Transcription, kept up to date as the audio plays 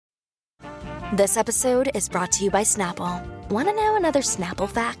This episode is brought to you by Snapple. Want to know another Snapple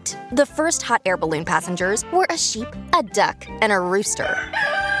fact? The first hot air balloon passengers were a sheep, a duck, and a rooster.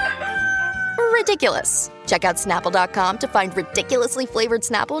 Ridiculous. Check out Snapple.com to find ridiculously flavored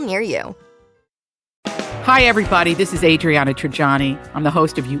Snapple near you. Hi, everybody. This is Adriana Trajani. I'm the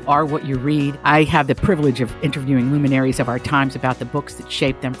host of You Are What You Read. I have the privilege of interviewing luminaries of our times about the books that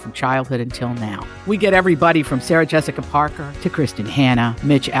shaped them from childhood until now. We get everybody from Sarah Jessica Parker to Kristen Hanna,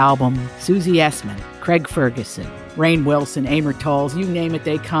 Mitch Albom, Susie Essman, Craig Ferguson, Rainn Wilson, Amor Tolls, you name it,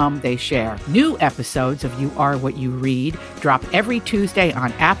 they come, they share. New episodes of You Are What You Read drop every Tuesday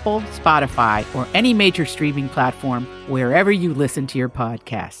on Apple, Spotify, or any major streaming platform wherever you listen to your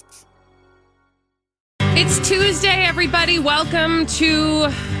podcasts. It's Tuesday, everybody. Welcome to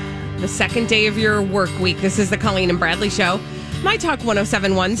the second day of your work week. This is the Colleen and Bradley Show. My Talk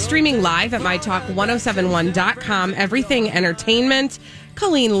 1071, streaming live at mytalk1071.com. Everything Entertainment.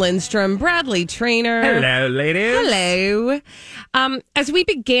 Colleen Lindstrom, Bradley Traynor. Hello, ladies. Hello. As we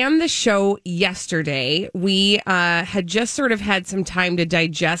began the show yesterday, we had just sort of had some time to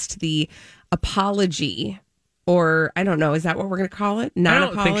digest the apology. Or, I don't know, is that what we're going to call it?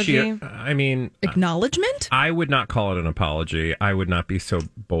 Non-apology? Acknowledgement? I would not call it an apology. I would not be so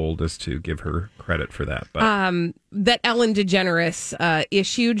bold as to give her credit for that. But that Ellen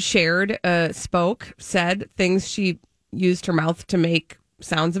DeGeneres shared, spoke, said things she used her mouth to make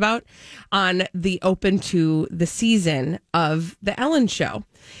sounds about on the open to the season of The Ellen Show.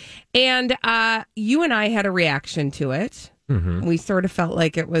 And you and I had a reaction to it. Mm-hmm. We sort of felt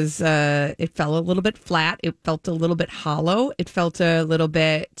like it was, it fell a little bit flat. It felt a little bit hollow. It felt a little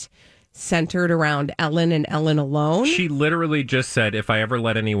bit centered around Ellen and Ellen alone. She literally just said, if I ever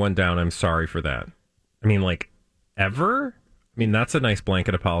let anyone down, I'm sorry for that. I mean, like, ever? I mean, that's a nice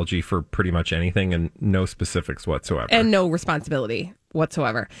blanket apology for pretty much anything and no specifics whatsoever. And no responsibility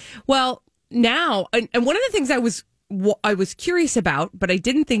whatsoever. Well, now, and one of the things I was curious about, but I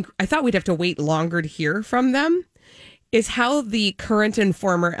thought we'd have to wait longer to hear from them, is how the current and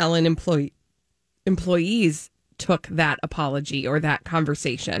former Ellen employees took that apology or that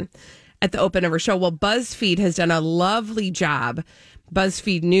conversation at the open of her show. Well, BuzzFeed has done a lovely job,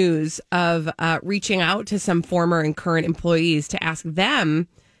 BuzzFeed News, of reaching out to some former and current employees to ask them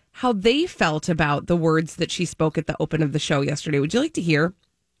how they felt about the words that she spoke at the open of the show yesterday. Would you like to hear?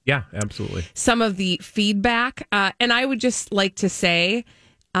 Yeah, absolutely. Some of the feedback. And I would just like to say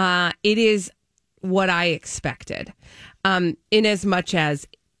it is what I expected, in as much as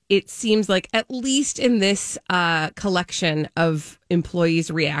it seems like, at least in this collection of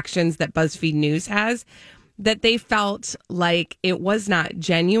employees' reactions that BuzzFeed News has, that they felt like it was not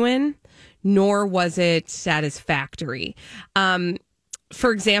genuine, nor was it satisfactory.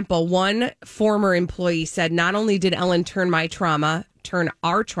 For example, one former employee said, not only did Ellen turn our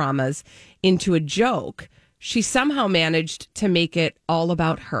traumas into a joke, she somehow managed to make it all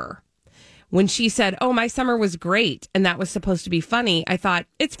about her. When she said, oh, my summer was great, and that was supposed to be funny, I thought,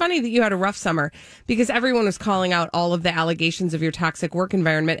 it's funny that you had a rough summer because everyone was calling out all of the allegations of your toxic work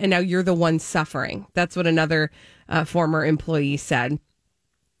environment, and now you're the one suffering. That's what another former employee said.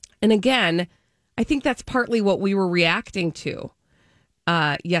 And again, I think that's partly what we were reacting to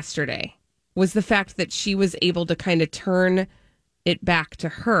yesterday, was the fact that she was able to kind of turn it back to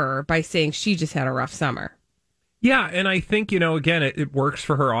her by saying she just had a rough summer. Yeah, and I think, again, it works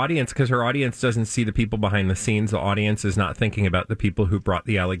for her audience because her audience doesn't see the people behind the scenes. The audience is not thinking about the people who brought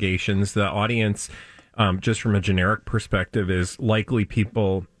the allegations. The audience, just from a generic perspective, is likely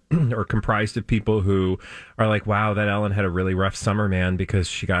people or comprised of people who are like, wow, that Ellen had a really rough summer, man, because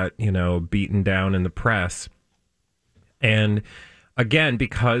she got, beaten down in the press. And again,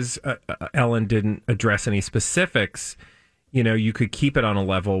 because Ellen didn't address any specifics, you could keep it on a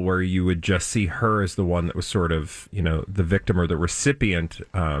level where you would just see her as the one that was sort of, the victim or the recipient,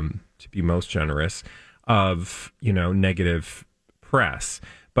 to be most generous, of, negative press.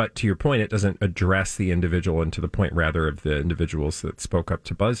 But to your point, it doesn't address the individual, and to the point, rather, of the individuals that spoke up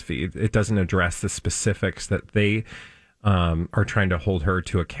to BuzzFeed. It doesn't address the specifics that they are trying to hold her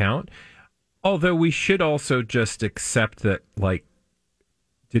to account. Although we should also just accept that,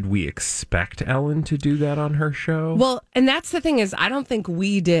 did we expect Ellen to do that on her show? Well, and that's the thing is, I don't think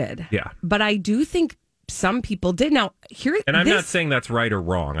we did. Yeah. But I do think some people did. Now, and I'm not saying that's right or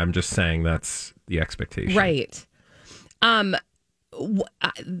wrong. I'm just saying that's the expectation. Right.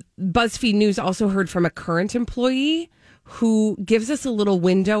 BuzzFeed News also heard from a current employee who gives us a little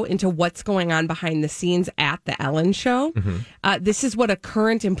window into what's going on behind the scenes at the Ellen Show. Mm-hmm. This is what a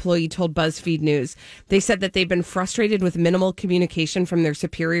current employee told BuzzFeed News. They said that they've been frustrated with minimal communication from their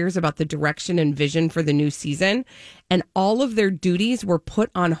superiors about the direction and vision for the new season, and all of their duties were put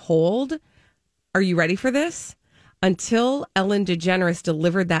on hold Are you ready for this? Until Ellen DeGeneres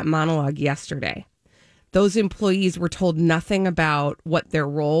delivered that monologue yesterday, those employees were told nothing about what their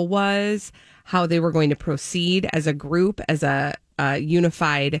role was, how they were going to proceed as a group, as a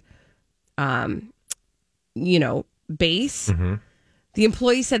unified, base. Mm-hmm. The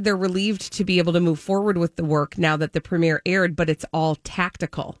employee said they're relieved to be able to move forward with the work now that the premiere aired, but it's all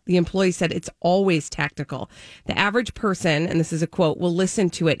tactical. The employee said it's always tactical. The average person, and this is a quote, will listen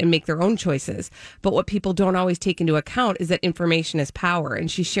to it and make their own choices. But what people don't always take into account is that information is power. And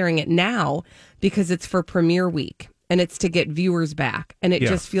she's sharing it now because it's for premiere week and it's to get viewers back. And it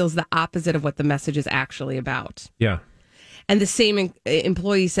just feels the opposite of what the message is actually about. Yeah. And the same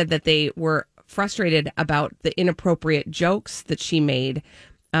employee said that they were frustrated about the inappropriate jokes that she made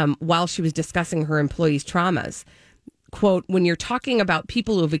while she was discussing her employees' traumas. Quote, when you're talking about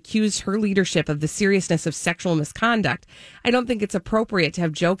people who have accused her leadership of the seriousness of sexual misconduct, I don't think it's appropriate to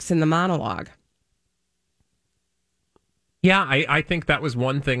have jokes in the monologue. Yeah, I think that was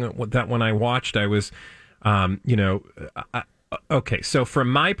one thing that when I watched, I was, okay. So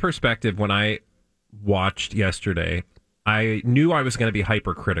from my perspective, when I watched yesterday, I knew I was going to be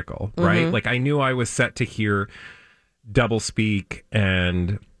hypercritical, right? Mm-hmm. Like I knew I was set to hear doublespeak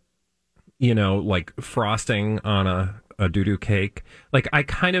and, like frosting on a doo-doo cake. Like I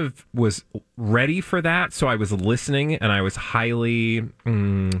kind of was ready for that. So I was listening and I was highly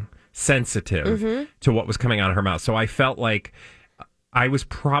sensitive to what was coming out of her mouth. So I felt like I was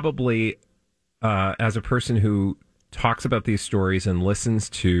probably, as a person who talks about these stories and listens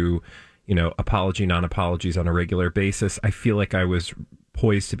to apology, non-apologies on a regular basis, I feel like I was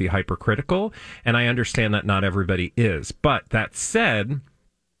poised to be hypercritical, and I understand that not everybody is. But that said,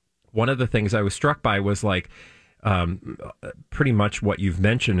 one of the things I was struck by was like pretty much what you've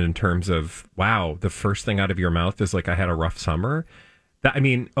mentioned in terms of, wow, the first thing out of your mouth is like, I had a rough summer. That, I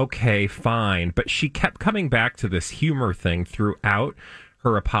mean, okay, fine. But she kept coming back to this humor thing throughout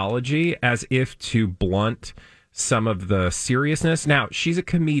her apology as if to blunt some of the seriousness. Now, she's a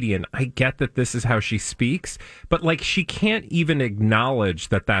comedian. I get that this is how she speaks, but like she can't even acknowledge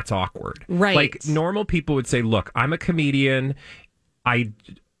that that's awkward. Right. Like normal people would say, look, I'm a comedian. I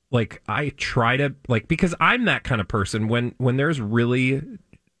try to because I'm that kind of person when there's really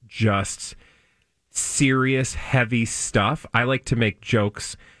just serious, heavy stuff, I like to make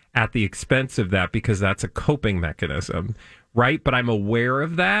jokes at the expense of that because that's a coping mechanism. Right. But I'm aware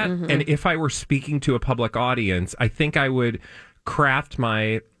of that. Mm-hmm. And if I were speaking to a public audience, I think I would craft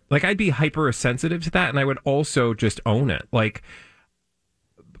I'd be hyper sensitive to that. And I would also just own it.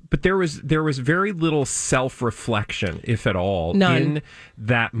 But there was very little self-reflection, if at all, None. in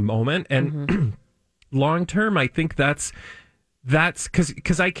that moment. And long term, I think that's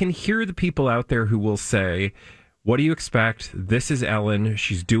because I can hear the people out there who will say, what do you expect? This is Ellen.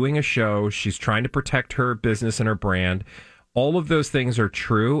 She's doing a show. She's trying to protect her business and her brand. All of those things are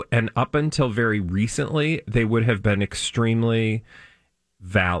true. And up until very recently, they would have been extremely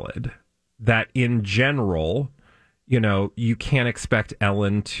valid. That in general, you can't expect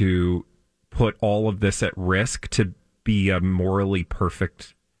Ellen to put all of this at risk to be a morally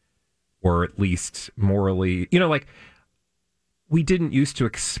perfect, or at least morally, we didn't used to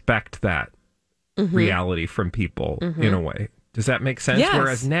expect that reality from people in a way. Does that make sense? Yes.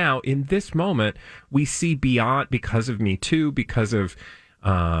 Whereas now, in this moment, we see beyond, because of Me Too, because of,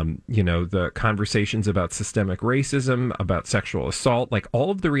 the conversations about systemic racism, about sexual assault, like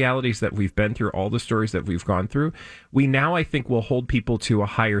all of the realities that we've been through, all the stories that we've gone through, we now, I think, will hold people to a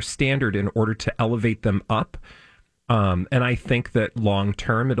higher standard in order to elevate them up. And I think that long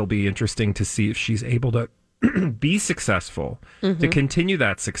term, it'll be interesting to see if she's able to be successful, to continue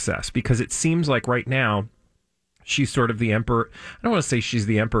that success, because it seems like right now, she's sort of the emperor. I don't want to say she's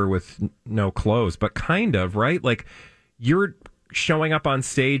the emperor with no clothes, but kind of, right? Like you're showing up on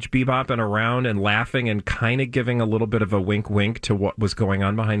stage, bebopping around and laughing and kind of giving a little bit of a wink to what was going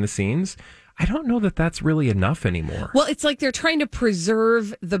on behind the scenes. I don't know that that's really enough anymore. Well, it's like they're trying to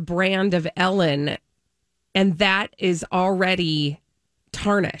preserve the brand of Ellen, and that is already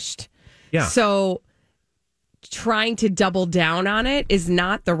tarnished. Yeah. So trying to double down on it is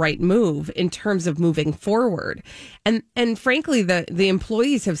not the right move in terms of moving forward. And frankly, the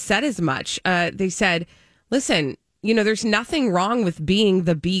employees have said as much. They said, listen, there's nothing wrong with being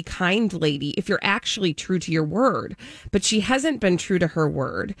the be kind lady if you're actually true to your word. But she hasn't been true to her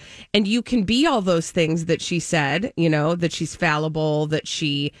word. And you can be all those things that she said, that she's fallible, that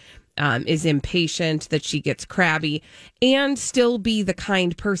she is impatient, that she gets crabby, and still be the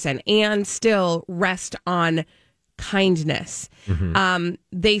kind person and still rest on kindness.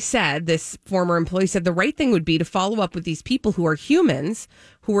 They said, this former employee said, the right thing would be to follow up with these people who are humans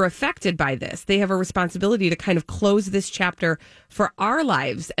who were affected by this. They have a responsibility to kind of close this chapter for our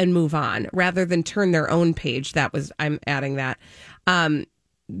lives and move on rather than turn their own page. I'm adding that.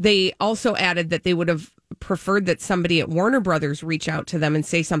 They also added that they would have preferred that somebody at Warner Brothers reach out to them and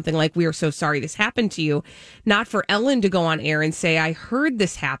say something like, we are so sorry this happened to you, not for Ellen to go on air and say, I heard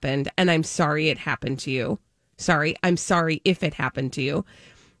this happened and I'm sorry it happened to you. Sorry, I'm sorry if it happened to you.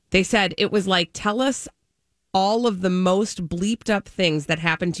 They said it was like, tell us all of the most bleeped up things that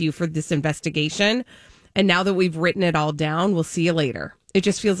happened to you for this investigation. And now that we've written it all down, we'll see you later. It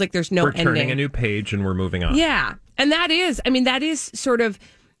just feels like there's no ending. We're turning a new page and we're moving on. Yeah. And that is sort of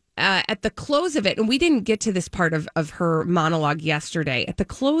at the close of it. And we didn't get to this part of her monologue yesterday. At the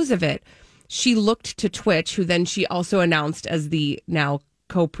close of it, she looked to Twitch, who then she also announced as the now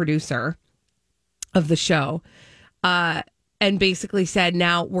co-producer of the show, and basically said,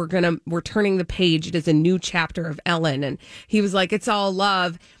 now we're turning the page. It is a new chapter of Ellen. And he was like, it's all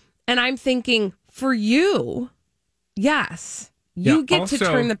love. And I'm thinking, for you, yes, you get to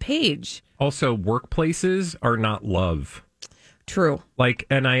turn the page. Also, workplaces are not love. True. Like,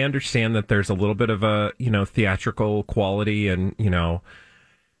 and I understand that there's a little bit of a, theatrical quality and,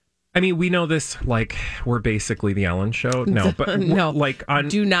 I mean, we know this, like, we're basically the Ellen Show. No, but no, like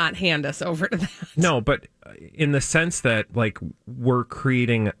do not hand us over to that. No, but in the sense that, like, we're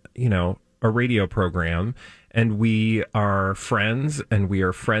creating, a radio program and we are friends and we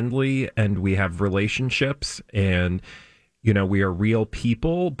are friendly and we have relationships and, we are real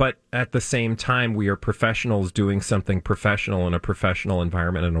people, but at the same time, we are professionals doing something professional in a professional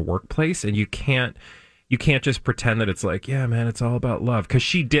environment in a workplace. And you can't just pretend that it's like, yeah, man, it's all about love. Because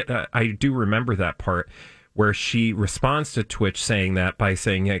she did, I do remember that part where she responds to Twitch saying that by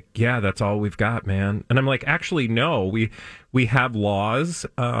saying, yeah, that's all we've got, man. And I'm like, actually, no, we have laws,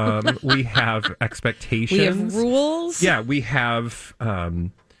 we have expectations, we have rules. Yeah, we have,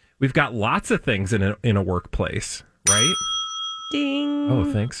 we've got lots of things in a workplace, right? Ding.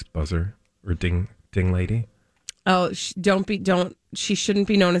 Oh, thanks, buzzer or ding lady. Oh, she shouldn't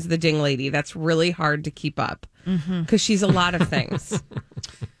be known as the ding lady. That's really hard to keep up because she's a lot of things.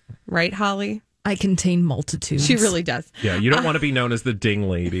 Right, Holly? I contain multitudes. She really does. Yeah, you don't want to be known as the ding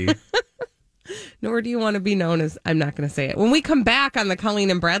lady. Nor do you want to be known as, I'm not going to say it. When we come back on the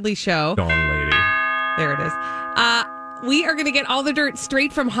Colleen and Bradley show. Dong lady. There it is. We are going to get all the dirt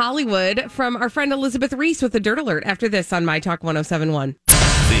straight from Hollywood from our friend Elizabeth Reese with the Dirt Alert after this on My Talk 107.1.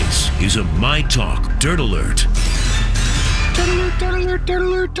 This is a My Talk Dirt Alert.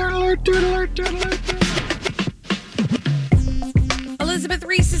 Elizabeth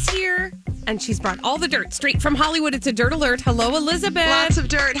Reese is here, and she's brought all the dirt straight from Hollywood. It's a Dirt Alert. Hello, Elizabeth. Lots of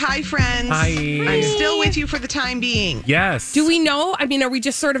dirt. Hi, friends. Hi. I'm still with you for the time being. Yes. Do we know? I mean, are we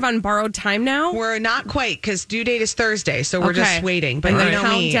just sort of on borrowed time now? We're not quite, because due date is Thursday, so we're just waiting. But and the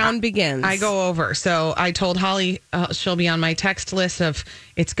me, countdown begins. I go over. So I told Holly she'll be on my text list of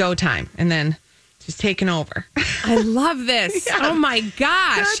it's go time, and then she's taking over. I love this. Yeah. Oh my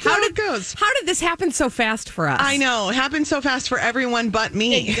gosh. That's how it goes. How did this happen so fast for us? I know. It happened so fast for everyone but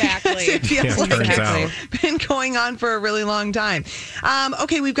me. Exactly. It feels like it's been going on for a really long time.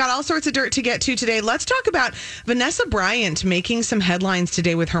 Okay, we've got all sorts of dirt to get to today. Let's talk about Vanessa Bryant making some headlines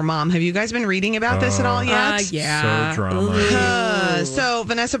today with her mom. Have you guys been reading about this at all yet? Yeah. So drama. So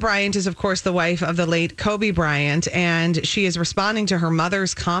Vanessa Bryant is, of course, the wife of the late Kobe Bryant, and she is responding to her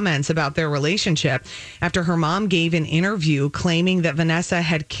mother's comments about their relationship after her mom gave an interview claiming that Vanessa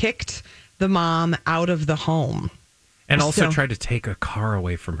had kicked the mom out of the home. And also tried to take a car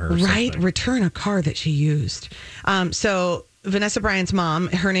away from her. Right, return a car that she used. So Vanessa Bryant's mom,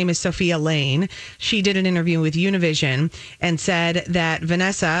 her name is Sophia Lane. She did an interview with Univision and said that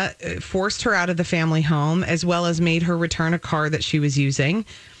Vanessa forced her out of the family home as well as made her return a car that she was using.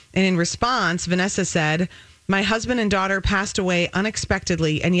 And in response, Vanessa said, "My husband and daughter passed away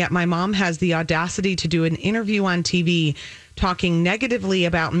unexpectedly, and yet my mom has the audacity to do an interview on TV talking negatively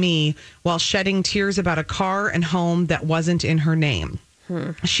about me while shedding tears about a car and home that wasn't in her name.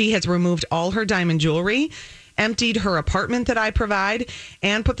 She has removed all her diamond jewelry, emptied her apartment that I provide,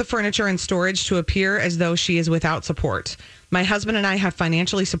 and put the furniture in storage to appear as though she is without support. My husband and I have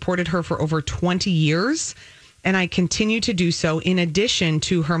financially supported her for over 20 years, and I continue to do so in addition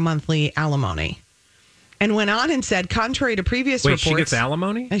to her monthly alimony." And went on and said, contrary to previous reports... She gets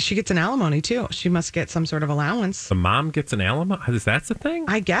alimony? She gets an alimony, too. She must get some sort of allowance. The mom gets an alimony? That's the thing?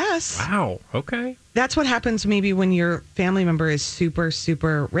 I guess. Wow. Okay. that's what happens maybe when your family member is super,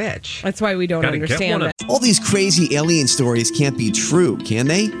 super rich. That's why we don't understand it. All these crazy alien stories can't be true, can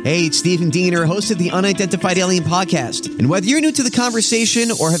they? Hey, it's Stephen Diener, host of the Unidentified Alien Podcast. And whether you're new to the conversation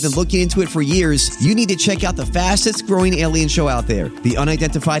or have been looking into it for years, you need to check out the fastest growing alien show out there, the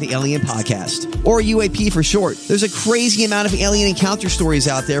Unidentified Alien Podcast, or UAP for short. There's a crazy amount of alien encounter stories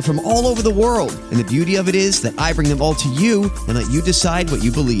out there from all over the world. And the beauty of it is that I bring them all to you and let you decide what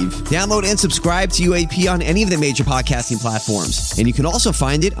you believe. Download and subscribe to UAP on any of the major podcasting platforms. And you can also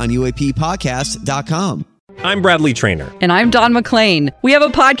find it on UAPpodcast.com. I'm Bradley Trainer. And I'm Don McClain. We have a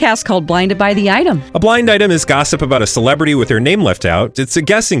podcast called Blinded by the Item. A blind item is gossip about a celebrity with their name left out. It's a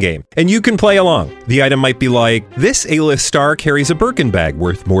guessing game, and you can play along. The item might be like, this A-list star carries a Birkin bag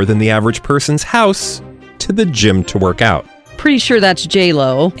worth more than the average person's house to the gym to work out. Pretty sure that's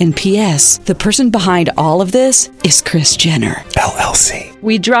J-Lo. And P.S. the person behind all of this is Kris Jenner, LLC.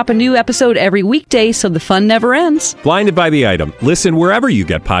 We drop a new episode every weekday so the fun never ends. Blinded by the Item. Listen wherever you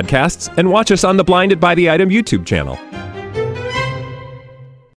get podcasts and watch us on the Blinded by the Item YouTube channel.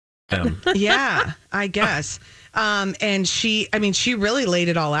 Yeah, I guess. And she really laid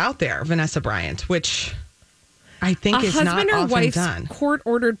it all out there, Vanessa Bryant, which I think is not often done. A husband or wife's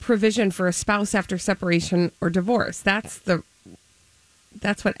court-ordered provision for a spouse after separation or divorce. That's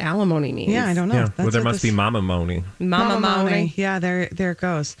what alimony means. Yeah, I don't know. Yeah. Well, there must be mama money. Mama money. Yeah, there it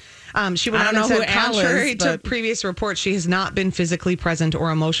goes. She went on and said, contrary to previous reports, she has not been physically present or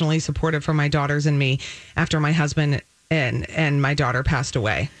emotionally supportive for my daughters and me after my husband and my daughter passed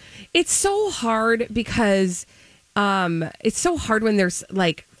away. It's so hard because it's so hard when there's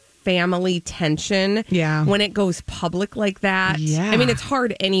like family tension. Yeah. When it goes public like that. Yeah. I mean, it's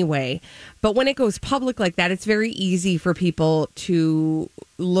hard anyway. But when it goes public like that, it's very easy for people to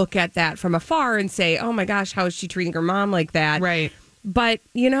look at that from afar and say, oh my gosh, how is she treating her mom like that? Right. But,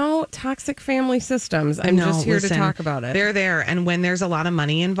 toxic family systems. I'm just here to talk about it. They're there. And when there's a lot of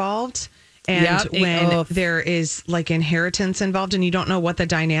money involved and when there is like inheritance involved and you don't know what the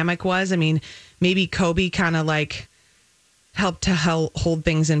dynamic was. I mean, maybe Kobe kind of like helped to hold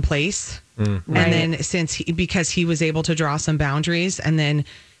things in place. And then because he was able to draw some boundaries, and then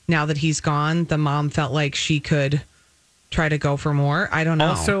now that he's gone, the mom felt like she could try to go for more. I don't know.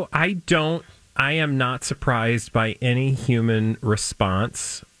 Also, I am not surprised by any human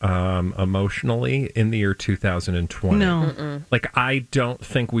response emotionally in the year 2020. No. Mm-mm. Like, I don't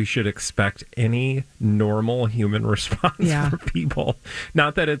think we should expect any normal human response from people.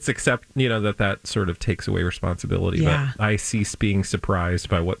 Not that it's that sort of takes away responsibility, but I cease being surprised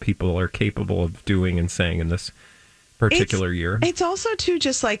by what people are capable of doing and saying in this particular year. It's also too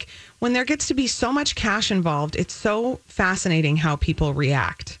just like when there gets to be so much cash involved, it's so fascinating how people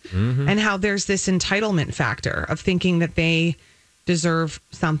react and how there's this entitlement factor of thinking that they deserve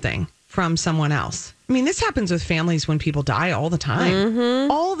something from someone else. I mean, this happens with families when people die all the time.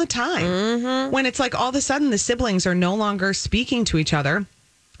 All the time. When it's like all of a sudden the siblings are no longer speaking to each other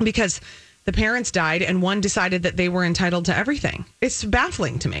because the parents died and one decided that they were entitled to everything. It's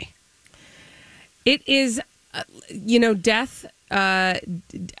baffling to me. It is death,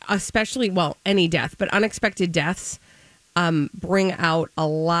 especially, any death, but unexpected deaths bring out a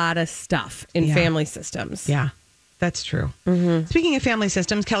lot of stuff in family systems. Yeah, that's true. Speaking of family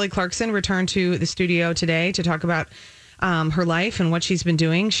systems, Kelly Clarkson returned to the studio today to talk about her life and what she's been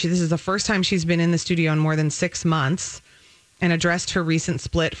doing. This is the first time she's been in the studio in more than 6 months and addressed her recent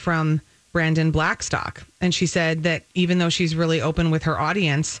split from Brandon Blackstock. And she said that even though she's really open with her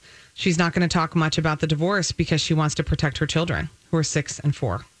audience, she's not going to talk much about the divorce because she wants to protect her children, who are 6 and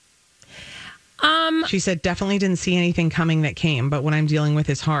 4. She said, definitely didn't see anything coming that came, but what I'm dealing with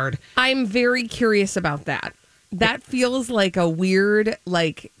is hard. I'm very curious about that. That feels like a weird,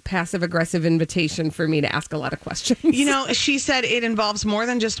 passive-aggressive invitation for me to ask a lot of questions. She said it involves more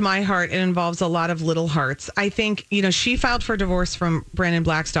than just my heart. It involves a lot of little hearts. I think, she filed for divorce from Brandon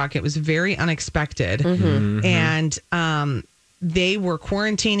Blackstock. It was very unexpected. And they were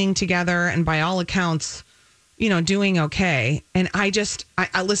quarantining together and by all accounts, doing okay. And I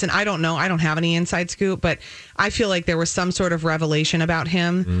listen, I don't know. I don't have any inside scoop, but I feel like there was some sort of revelation about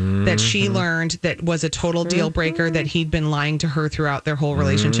him that she learned that was a total deal breaker, that he'd been lying to her throughout their whole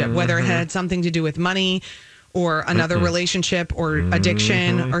relationship, whether it had something to do with money or another relationship or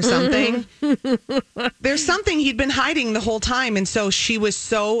addiction or something. There's something he'd been hiding the whole time. And so she was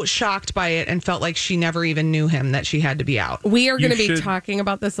so shocked by it and felt like she never even knew him, that she had to be out. We are going to be talking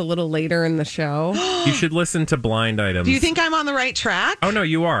about this a little later in the show. You should listen to Blind Items. Do you think I'm on the right track? Oh, no,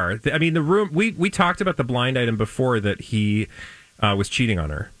 you are. I mean, the room, we talked about the Blind Item before that he was cheating on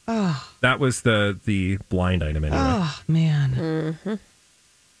her. Oh. That was the Blind Item anyway. Oh, man.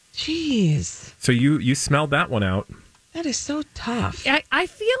 Jeez. So you smelled that one out. That is so tough. I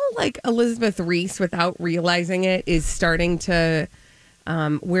feel like Elizabeth Reese, without realizing it, is starting to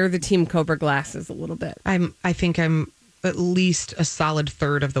wear the Team Cobra glasses a little bit. I think I'm at least a solid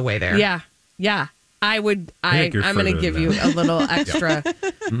third of the way there. Yeah. I'm going to give you a little extra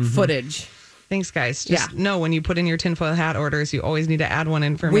footage. Thanks, guys. Just know when you put in your tinfoil hat orders, you always need to add one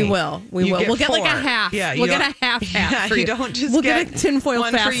in for me. We will. We'll get like a half. Yeah, we'll get a half hat for you. You don't just we'll get a tinfoil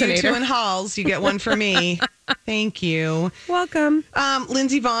one fascinator. for you two in Halls. You get one for me. Thank you. Welcome.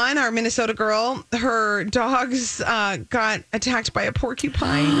 Lindsey Vaughn, our Minnesota girl, her dogs got attacked by a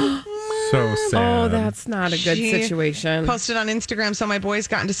porcupine. So sad. Oh, that's not a good situation. Posted on Instagram, so my boys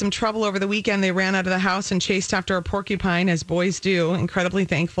got into some trouble over the weekend. They ran out of the house and chased after a porcupine, as boys do. Incredibly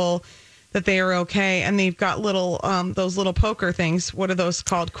thankful that they are okay. And they've got those little poker things. What are those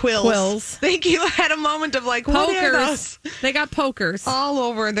called? Quills. Thank you. I had a moment of like, what are those? They got pokers all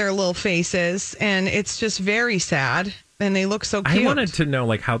over their little faces. And it's just very sad. And they look so cute. I wanted to know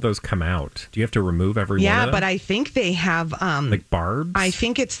like how those come out. Do you have to remove every one of them? Yeah, but I think they have like barbs? I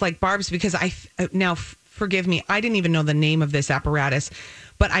think it's like barbs because forgive me, I didn't even know the name of this apparatus,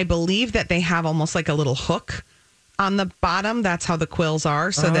 but I believe that they have almost like a little hook on the bottom. That's how the quills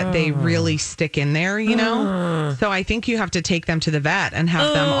are, so that they really stick in there, you know? So I think you have to take them to the vet and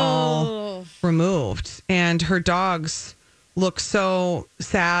have them all removed. And her dogs look so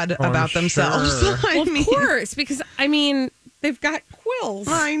sad about themselves. Sure. Of course, because, they've got quills.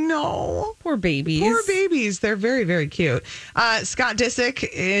 I know. Poor babies. Poor babies. They're very, very cute. Scott Disick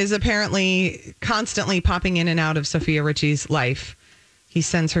is apparently constantly popping in and out of Sophia Richie's life. He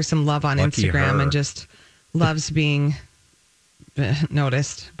sends her some love on Lucky Instagram her. and just loves being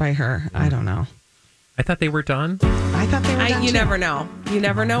noticed by her. I don't know. I thought they were done. I thought they were done You too. never know. You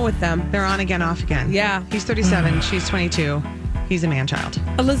never know with them. They're on again, off again. Yeah. He's 37. She's 22. He's a man-child.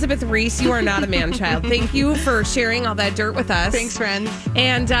 Elizabeth Reese, you are not a man-child. Thank you for sharing all that dirt with us. Thanks, friends.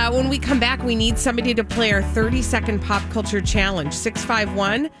 And when we come back, we need somebody to play our 30-second pop culture challenge.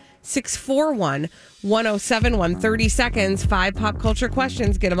 651-641-1071. 30 seconds, 5 pop culture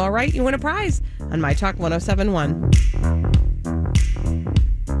questions. Get them all right. You win a prize on My Talk 1071.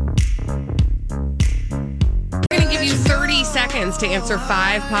 We're going to give you 30 seconds to answer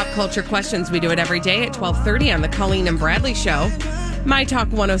 5 pop culture questions. We do it every day at 12:30 on the Colleen and Bradley Show. My Talk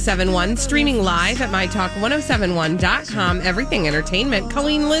 1071, streaming live at mytalk1071.com. Everything Entertainment.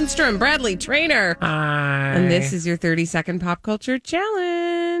 Colleen Lindstrom, Bradley Trainer. Hi. And this is your 30-second pop culture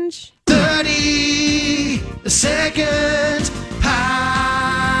challenge. 30-second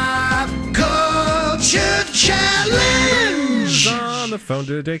pop culture challenge. Who's on the phone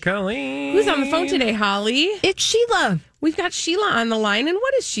today, Colleen? Who's on the phone today, Holly? It's Sheila. We've got Sheila on the line. And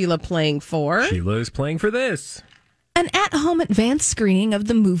what is Sheila playing for? Sheila is playing for this. An at-home advanced screening of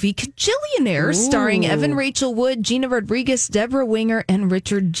the movie Kajillionaire, starring Evan Rachel Wood, Gina Rodriguez, Deborah Winger, and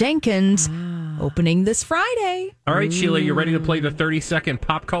Richard Jenkins, opening this Friday. All right, Sheila, you ready to play the 30-second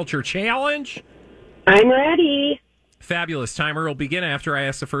pop culture challenge? I'm ready. Fabulous. Timer will begin after I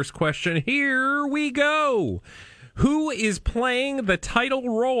ask the first question. Here we go. Who is playing the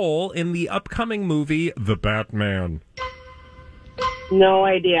title role in the upcoming movie The Batman? No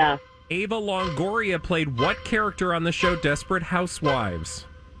idea. Ava Longoria played what character on the show Desperate Housewives?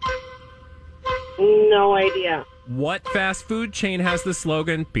 No idea. What fast food chain has the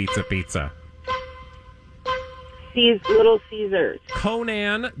slogan Pizza Pizza? Little Caesars.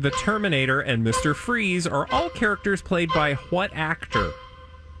 Conan, the Terminator, and Mr. Freeze are all characters played by what actor?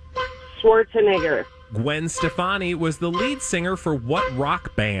 Schwarzenegger. Gwen Stefani was the lead singer for what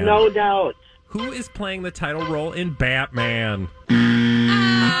rock band? No doubt. Who is playing the title role in Batman?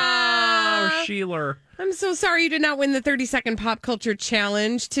 Sheila. I'm so sorry you did not win the 30-second pop culture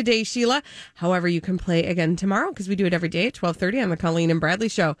challenge today, Sheila. However, you can play again tomorrow because we do it every day at 12:30 on the Colleen and Bradley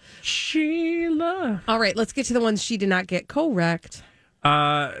Show. Sheila. All right, let's get to the ones she did not get correct.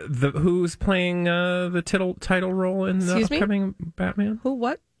 Who's playing the title role in the upcoming Batman? Who?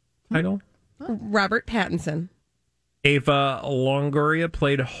 What? Title? Robert Pattinson. Ava Longoria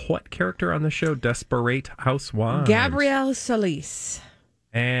played what character on the show Desperate Housewives? Gabrielle Solis.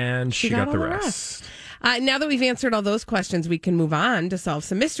 And she got the rest. Now that we've answered all those questions, we can move on to solve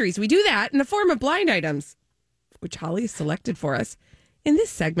some mysteries. We do that in the form of blind items, which Holly has selected for us. In this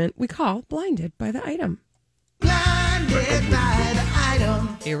segment, we call Blinded by the Item. Blinded by the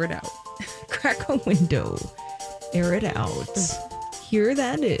item. Air it out. Crack a window. Air it out. Here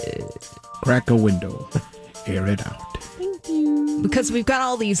that is. Crack a window. Air it out. Thank you. Because we've got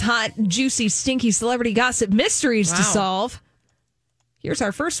all these hot, juicy, stinky celebrity gossip mysteries to solve. Here's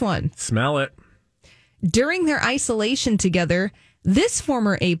our first one. Smell it. During their isolation together, This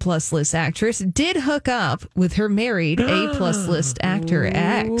former A-plus list actress did hook up with her married A-plus list actor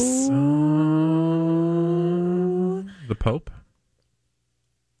ex. The Pope?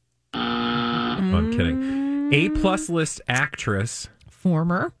 Oh, I'm kidding. A-plus list actress.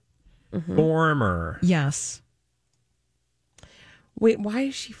 Former. Former. Yes. Wait, why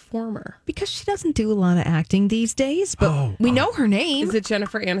is she former? Because she doesn't do a lot of acting these days, but we know her name. Is it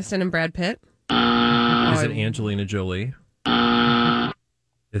Jennifer Aniston and Brad Pitt? Is it Angelina Jolie?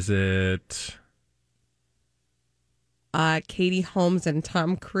 Is it Katie Holmes and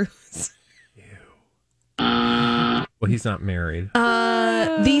Tom Cruise? Well, he's not married.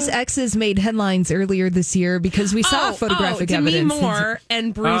 These exes made headlines earlier this year because we saw photographic evidence. Demi Moore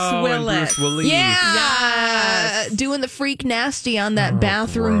and Bruce Willis. And Bruce Willis. Yeah. Doing the freak nasty on that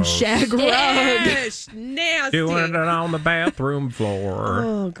bathroom gross. shag rug. Yes, nasty. Doing it on the bathroom floor.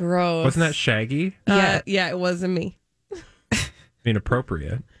 Oh, gross. Wasn't that Shaggy? Yeah, it wasn't me.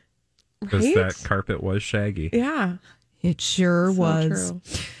 Inappropriate. Because Right? that carpet was shaggy. Yeah. It sure So was. true.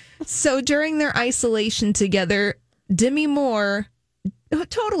 So during their isolation together, Demi Moore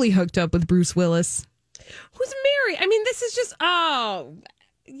totally hooked up with Bruce Willis. Who's married? I mean, this is just,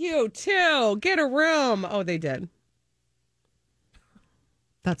 you too. Get a room. Oh, they did.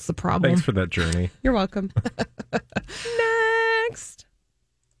 That's the problem. Thanks for that journey. You're welcome. Next.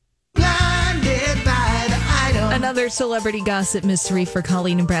 Blinded by the item. Another celebrity gossip mystery for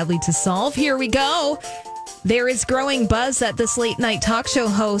Colleen and Bradley to solve. Here we go. There is growing buzz that this late night talk show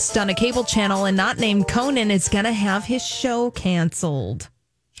host on a cable channel and not named Conan is going to have his show canceled.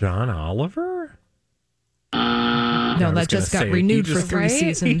 John Oliver? No, that just got renewed for 3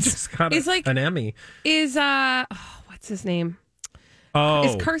 seasons. He just got It's like- an Emmy. Is, what's his name? Oh.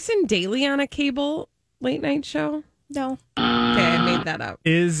 Is Carson Daly on a cable late night show? No. Okay, I made that up.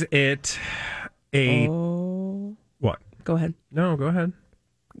 Is it a... Oh. What? Go ahead. No, go ahead.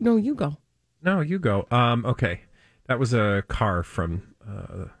 No, you go. No, you go. Okay. That was a car from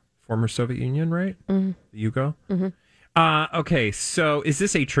former Soviet Union, right? Mm-hmm. Yugo? Mm-hmm. Okay, so is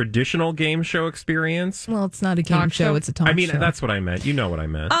this a traditional game show experience? Well, it's not a game Talk show. show? It's a talk show. I mean, that's what I meant. You know what I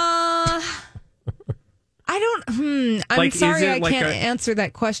meant. I don't. I'm Like, is sorry, it I like can't a- answer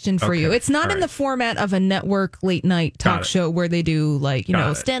that question for Okay, you. It's not all in the right. format of a network late night Got talk it. show where they do like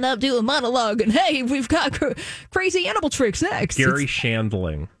Got it. stand up, do a monologue, and hey, we've got crazy animal tricks next. Gary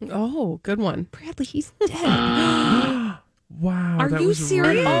Shandling. Oh, good one. Bradley, he's dead. Wow. Are that you was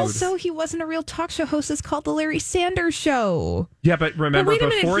serious? rude. Also, he wasn't a real talk show host. It's called the Larry Sanders Show. Yeah, but remember, wait a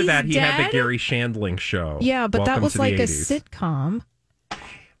minute, before he's that, he had dead? the Gary Shandling show. Yeah, but that Welcome was to the like a 80s. sitcom.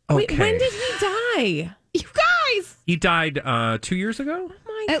 Wait, Okay. when did he die? You guys, He died 2 years ago?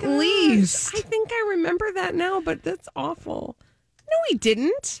 Oh my At gosh. least. I think I remember that now, but that's awful. No, he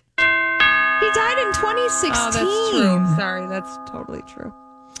didn't. he died in 2016. Oh, that's true. Sorry, that's totally true.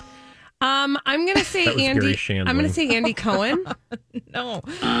 I'm gonna say That was Andy. Gary Shandling. I'm gonna say Andy Cohen. No,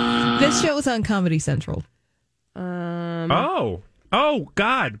 this show is on Comedy Central. Oh,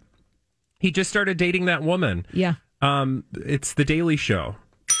 God. He just started dating that woman. Yeah, It's The Daily Show.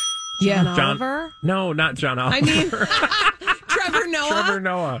 yeah. Oliver? No, not John Oliver. I mean, Trevor Noah. Trevor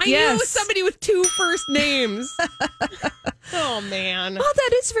Noah. I knew it Yes. was somebody with 2 first names. Oh man. Well,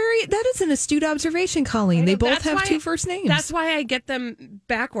 that is an astute observation, Colleen. They both have 2 first names. That's why I get them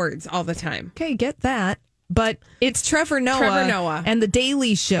backwards all the time. okay. Get that. But it's Trevor Noah, and The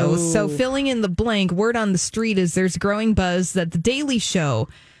Daily Show. So filling in the blank, word on the street is there's growing buzz that The Daily Show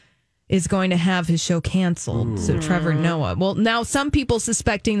is going to have his show canceled. So Trevor Noah. Well, now some people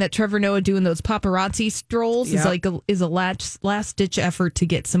suspecting that Trevor Noah doing those paparazzi strolls is like a last ditch effort to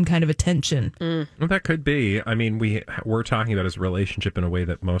get some kind of attention. Well, that could be. I mean, we're talking about his relationship in a way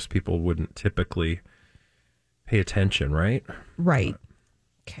that most people wouldn't typically pay attention, right? Right.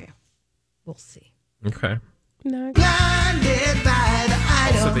 Okay. We'll see. Okay. No. Blinded by the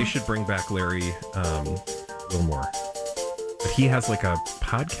item. Also, they should bring back Larry Wilmore. But he has like a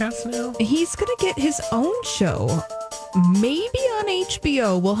podcast now? He's going to get his own show. Maybe on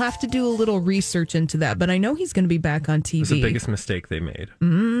HBO. We'll have to do a little research into that, but I know he's going to be back on TV. It was the biggest mistake they made.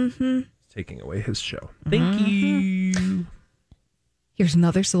 Mm-hmm. Taking away his show. Thank you. Here's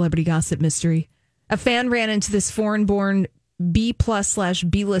another celebrity gossip mystery. A fan ran into this foreign-born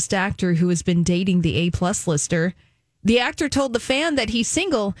B+/B-list actor who has been dating the A+ lister. The actor told the fan that he's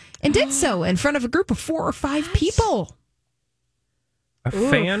single and did so in front of a group of 4 or 5 people. A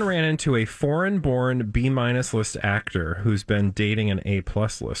fan ran into a foreign-born B- list actor who's been dating an A+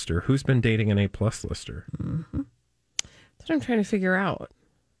 lister. Who's been dating an A+ lister? That's what I'm trying to figure out.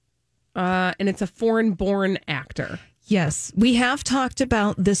 And it's a foreign-born actor. Yes, we have talked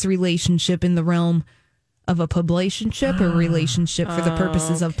about this relationship in the realm of a publicationship or relationship for the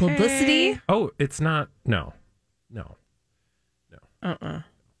purposes of publicity. Oh, it's not. No.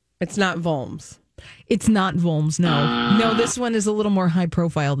 It's not Volms. It's not Volms, no. No, this one is a little more high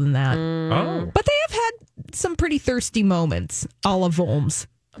profile than that. Oh. But they have had some pretty thirsty moments, a la Volms.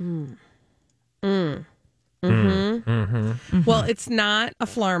 Well, it's not a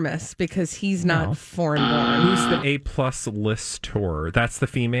Flarmus because he's not foreign born. Who's the A+ lister? That's the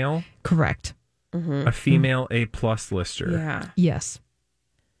female? Correct. A female A+ lister. Yeah. Yes.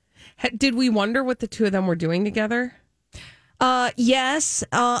 Did we wonder what the two of them were doing together? Yes.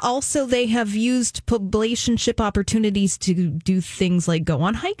 Also, they have used publicationship opportunities to do things like go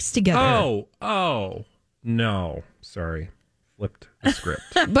on hikes together. Oh, no. Sorry. Flipped the script.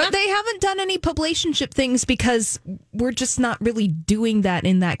 But they haven't done any publicationship things because we're just not really doing that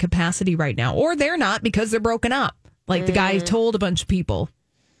in that capacity right now. Or they're not because they're broken up. Like the guy told a bunch of people.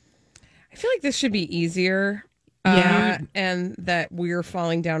 I feel like this should be easier. And that we're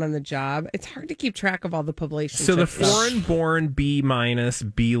falling down on the job. It's hard to keep track of all the publications. So the foreign-born B-,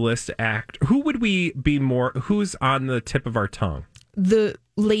 B-list act. Who would we be more? Who's on the tip of our tongue? The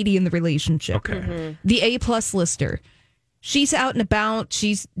lady in the relationship. Okay. The A+ lister. She's out and about.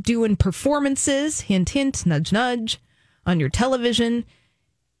 She's doing performances, hint, hint, nudge, nudge, on your television.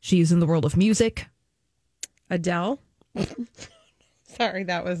 She's in the world of music. Adele? Sorry,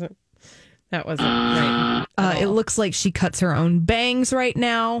 that wasn't right. It looks like she cuts her own bangs right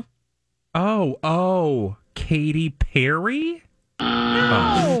now. Oh, Katy Perry?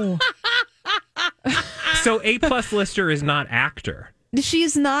 No. So A+ lister is not actor. She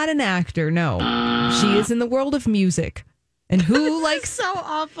is not an actor, no. She is in the world of music. And who likes so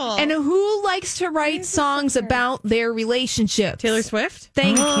awful? And who likes to write songs about their relationships? Taylor Swift?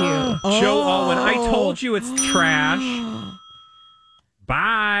 Thank you. Joe Alwyn. I told you it's trash.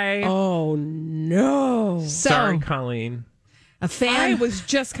 Bye. Oh no. Sorry, Colleen. A fan I was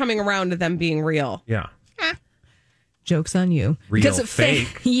just coming around to them being real. Yeah. Joke's on you. Real a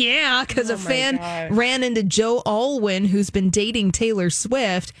fake. Because a fan ran into Joe Alwyn, who's been dating Taylor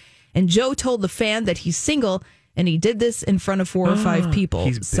Swift, and Joe told the fan that he's single, and he did this in front of 4 or 5 people.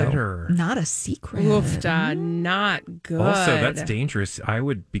 He's bitter. So, not a secret. Oof, not good. Also, that's dangerous. I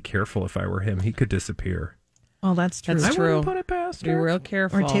would be careful if I were him. He could disappear. Oh, that's true. That's I wouldn't put it past Be her. real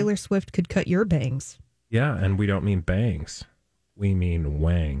careful. Or Taylor Swift could cut your bangs. Yeah, and we don't mean bangs. We mean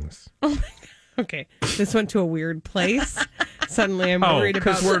wangs. Okay, this went to a weird place. Suddenly, I'm worried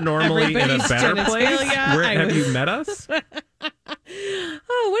about because we're normally in a everybody's better place. genitalia. Have you met us?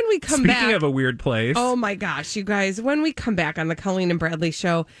 Oh, when we come back. Speaking of a weird place. Oh my gosh, you guys, when we come back on the Colleen and Bradley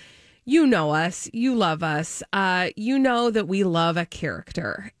show, you know us, you love us. You know that we love a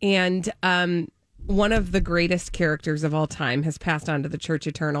character. And one of the greatest characters of all time has passed on to the Church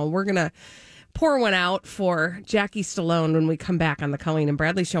Eternal. We're going to pour one out for Jackie Stallone when we come back on the Colleen and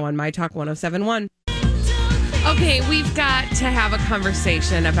Bradley show on My Talk 107.1. Okay, we've got to have a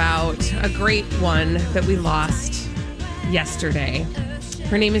conversation about a great one that we lost yesterday.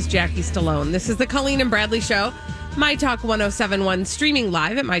 Her name is Jackie Stallone. This is the Colleen and Bradley show. My Talk 107.1, streaming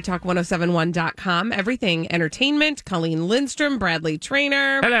live at mytalk1071.com. Everything entertainment. Colleen Lindstrom, Bradley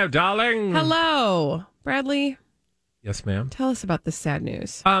Trainer. Hello, darling. Hello. Bradley, Yes, ma'am. tell us about this sad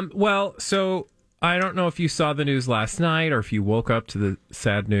news. Well, so I don't know if you saw the news last night or if you woke up to the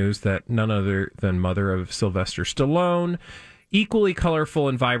sad news that none other than mother of Sylvester Stallone, equally colorful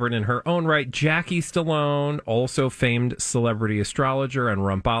and vibrant in her own right, Jackie Stallone, also famed celebrity astrologer and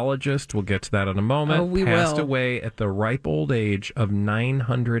rumpologist, we'll get to that in a moment, we passed will. away at the ripe old age of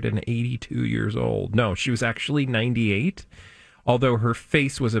 982 years old. No, she was actually 98, although her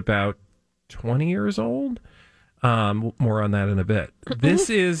face was about 20 years old. More on that in a bit. This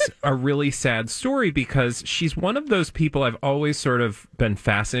is a really sad story because she's one of those people I've always sort of been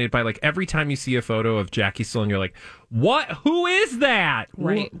fascinated by. Like every time you see a photo of Jackie Stallone, you're like, "What? Who is that?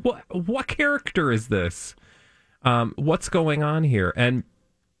 Right. What character is this? What's going on here?" And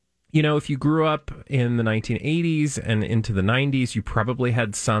you know, if you grew up in the 1980s and into the 90s, you probably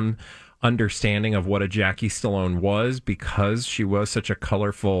had some understanding of what a Jackie Stallone was because she was such a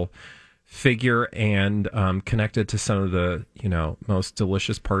colorful figure and connected to some of the, you know, most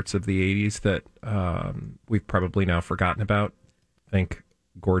delicious parts of the 80s that we've probably now forgotten about. Think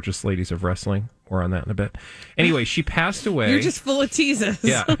Gorgeous Ladies of Wrestling. More on that in a bit. Anyway, she passed away. You're just full of teases.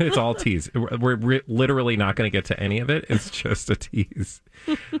 Yeah, it's all tease. We're literally not going to get to any of it. It's just a tease.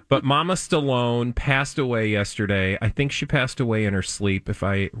 But Mama Stallone passed away yesterday. I think she passed away in her sleep, if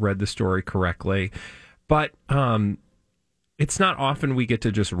I read the story correctly. But it's not often we get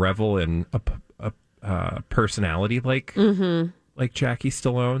to just revel in a personality like like Jackie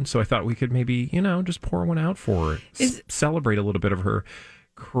Stallone. So I thought we could maybe, just pour one out for her. Celebrate a little bit of her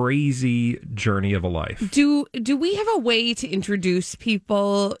crazy journey of a life. Do we have a way to introduce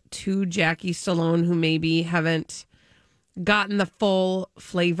people to Jackie Stallone who maybe haven't gotten the full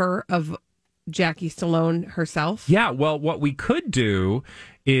flavor of Jackie Stallone herself? Yeah, well, what we could do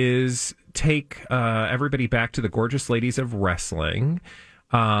is take everybody back to the Gorgeous Ladies of Wrestling.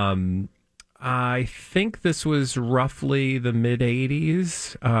 I think this was roughly the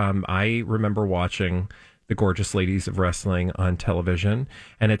mid-'80s. I remember watching the Gorgeous Ladies of Wrestling on television,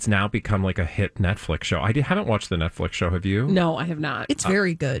 and it's now become like a hit Netflix show. I haven't watched the Netflix show. Have you? No, I have not. It's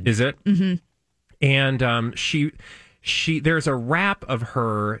very good. Is it? Mm-hmm. And she there's a rap of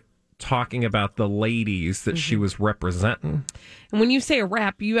her talking about the ladies that she was representing. And when you say a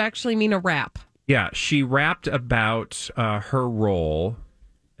rap, you actually mean a rap. Yeah, she rapped about her role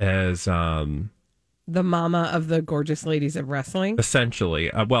as the mama of the Gorgeous Ladies of Wrestling.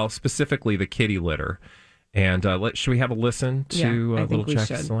 Essentially, specifically the kitty litter. And should we have a listen to little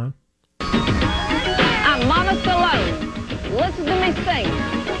Jackie Stallone? I'm Mama Stallone. Listen to me sing.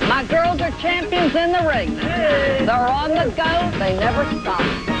 My girls are champions in the ring. They're on the go. They never stop.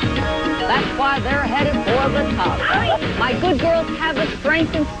 That's why they're headed for the top. My good girls have the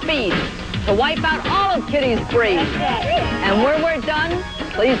strength and speed to wipe out all of Kitty's breed. And when we're done,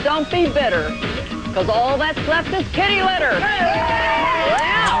 please don't be bitter, because all that's left is kitty litter.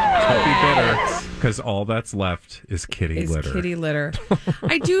 Don't be bitter, because all that's left is kitty litter. Kitty litter.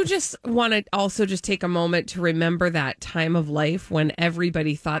 I do just want to also just take a moment to remember that time of life when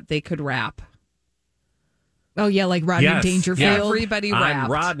everybody thought they could rap. Oh, yeah, like Rodney Dangerfield. Yeah. Everybody rapped.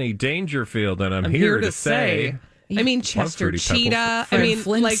 I'm Rodney Dangerfield, and I'm here to say... I mean, Chester Cheetah. I mean,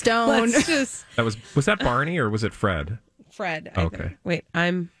 Flintstone. Let's just... Was that Barney or was it Fred? Fred. Okay. Wait,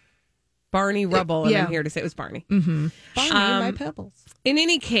 I'm Barney Rubble, and I'm here to say it was Barney. Mm-hmm. Barney, my pebbles. In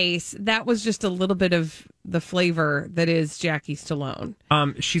any case, that was just a little bit of the flavor that is Jackie Stallone.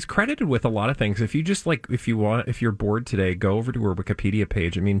 She's credited with a lot of things. If you're bored today, go over to her Wikipedia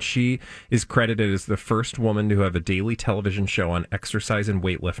page. I mean, she is credited as the first woman to have a daily television show on exercise and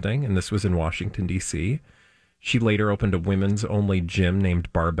weightlifting, and this was in Washington, D.C. She later opened a women's only gym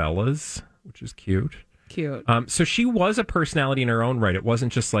named Barbella's, which is cute. Cute. So she was a personality in her own right. It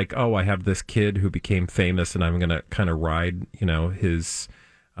wasn't just like, oh, I have this kid who became famous and I'm going to kind of ride, his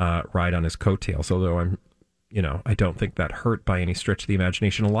ride on his coattails. Although I don't think that hurt by any stretch of the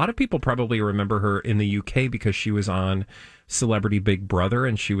imagination. A lot of people probably remember her in the UK because she was on Celebrity Big Brother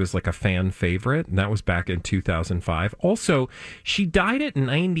and she was like a fan favorite. And that was back in 2005. Also, she died at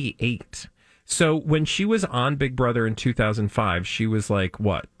 98. So when she was on Big Brother in 2005, she was like,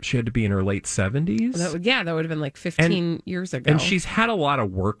 what? She had to be in her late 70s? That would have been like 15 years ago. And she's had a lot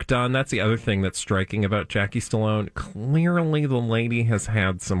of work done. That's the other thing that's striking about Jackie Stallone. Clearly, the lady has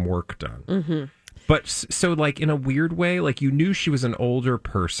had some work done. Mm-hmm. But so, like, in a weird way, like, you knew she was an older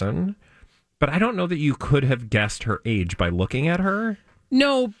person, but I don't know that you could have guessed her age by looking at her.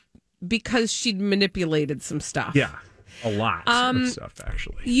 No, because she'd manipulated some stuff. Yeah. A lot of stuff,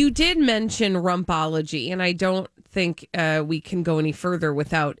 actually. You did mention Rumpology, and I don't think we can go any further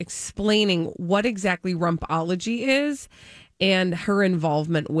without explaining what exactly Rumpology is and her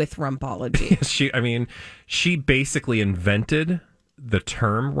involvement with Rumpology. She basically invented the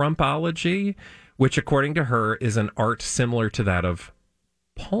term Rumpology, which, according to her, is an art similar to that of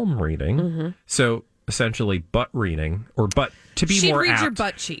palm reading. Mm-hmm. So essentially butt reading, to be she more reads apt, your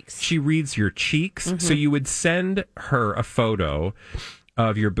butt cheeks. She reads your cheeks. Mm-hmm. So you would send her a photo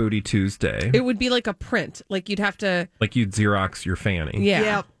of your Booty Tuesday. It would be like a print. Like you'd have to... Like you'd Xerox your fanny. Yeah.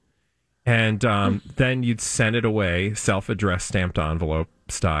 Yep. And then you'd send it away, self-addressed stamped envelope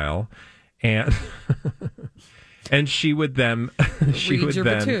style. And... And she would then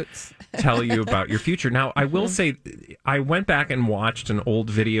tell you about your future. Now, I will say, I went back and watched an old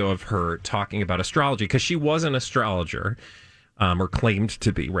video of her talking about astrology because she was an astrologer, or claimed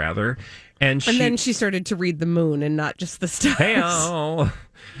to be, rather. And then she started to read the moon and not just the stars. Hey-oh.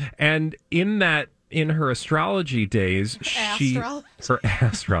 And in her astrology days, her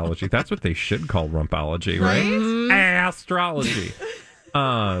astrology. That's what they should call Rumpology, right? Astrology.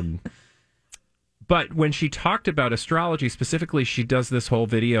 But when she talked about astrology specifically, she does this whole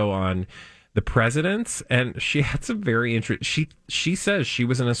video on the presidents, and she had some very interesting. She says she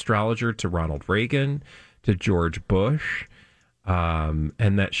was an astrologer to Ronald Reagan, to George Bush, and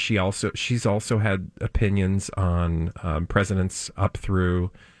that she's also had opinions on presidents up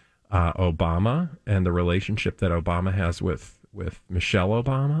through Obama and the relationship that Obama has with Michelle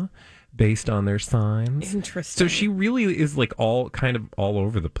Obama, based on their signs. Interesting. So she really is like all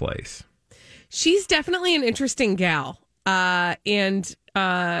over the place. She's definitely an interesting gal. And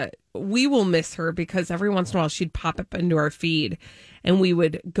we will miss her because every once in a while she'd pop up into our feed and we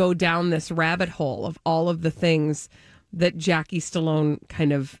would go down this rabbit hole of all of the things that Jackie Stallone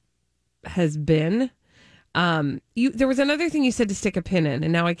kind of has been. There was another thing you said to stick a pin in,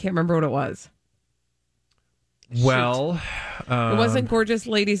 and now I can't remember what it was. Well, it wasn't Gorgeous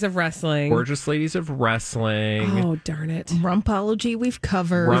Ladies of Wrestling. Gorgeous Ladies of Wrestling. Oh, darn it. Rumpology we've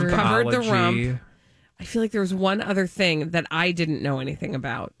covered. We've covered the rump. I feel like there was one other thing that I didn't know anything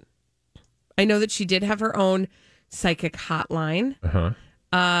about. I know that she did have her own psychic hotline.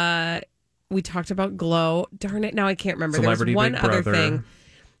 We talked about Glow. Darn it, now I can't remember. Celebrity there was one Big other Brother. thing.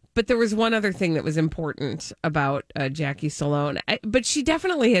 But there was one other thing that was important about Jackie Stallone. But she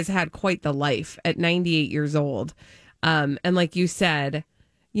definitely has had quite the life at 98 years old. And like you said,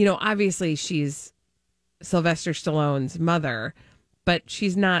 you know, obviously she's Sylvester Stallone's mother, but she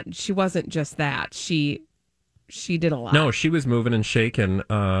wasn't just that. She did a lot. No, she was moving and shaking.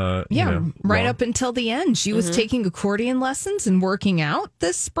 Right up until the end. She was taking accordion lessons and working out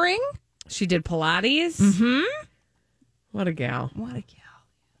this spring. She did Pilates. Mm-hmm. What a gal. What a gal.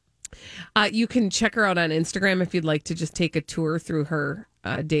 You can check her out on Instagram if you'd like to just take a tour through her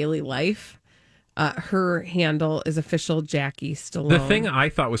daily life. Her handle is official Jackie Stallone. The thing I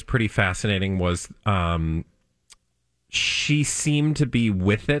thought was pretty fascinating was she seemed to be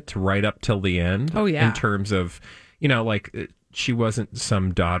with it right up till the end. Oh, yeah. In terms of, you know, like she wasn't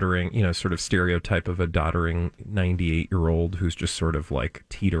some doddering, you know, sort of stereotype of a doddering 98-year-old who's just sort of like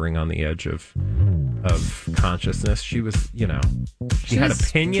teetering on the edge of consciousness. She was, you know, she had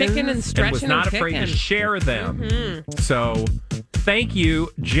opinions kicking and stretching was not and afraid to kicking. share them. So thank you,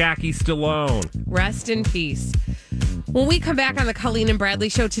 Jackie Stallone. Rest in peace. When we come back on the Colleen and Bradley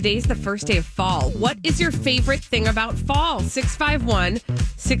Show, today's the first day of fall. What is your favorite thing about fall?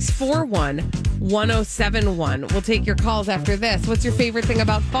 651-641-1071. We'll take your calls after this. What's your favorite thing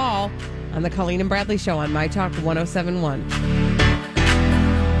about fall on the Colleen and Bradley Show on My Talk 1071?